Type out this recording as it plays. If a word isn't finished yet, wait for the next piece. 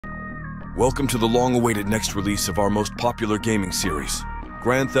Welcome to the long-awaited next release of our most popular gaming series,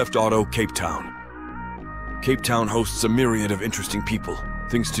 Grand Theft Auto Cape Town. Cape Town hosts a myriad of interesting people,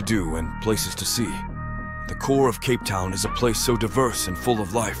 things to do, and places to see. The core of Cape Town is a place so diverse and full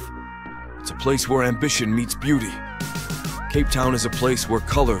of life. It's a place where ambition meets beauty. Cape Town is a place where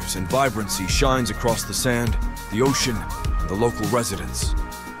colors and vibrancy shines across the sand, the ocean, and the local residents.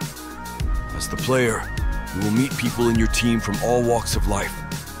 As the player, you will meet people in your team from all walks of life,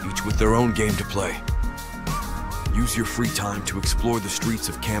 each with their own game to play. Use your free time to explore the streets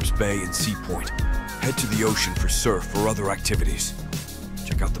of Camps Bay and Sea Point. Head to the ocean for surf or other activities.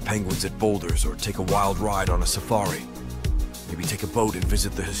 Check out the penguins at Boulders or take a wild ride on a safari. Maybe take a boat and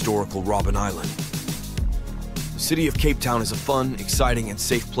visit the historical Robben Island. The city of Cape Town is a fun, exciting, and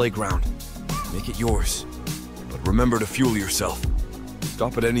safe playground. Make it yours. But remember to fuel yourself.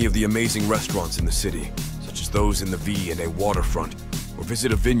 Stop at any of the amazing restaurants in the city, such as those in the V and A waterfront, or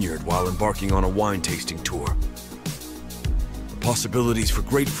visit a vineyard while embarking on a wine tasting tour. The possibilities for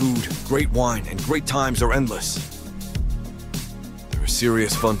great food, great wine, and great times are endless. There is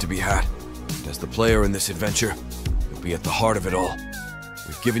serious fun to be had, and as the player in this adventure, you'll be at the heart of it all.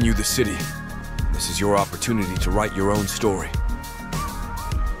 We've given you the city, and this is your opportunity to write your own story.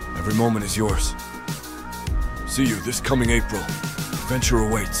 Every moment is yours. See you this coming April. Adventure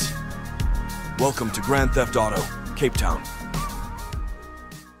awaits. Welcome to Grand Theft Auto, Cape Town.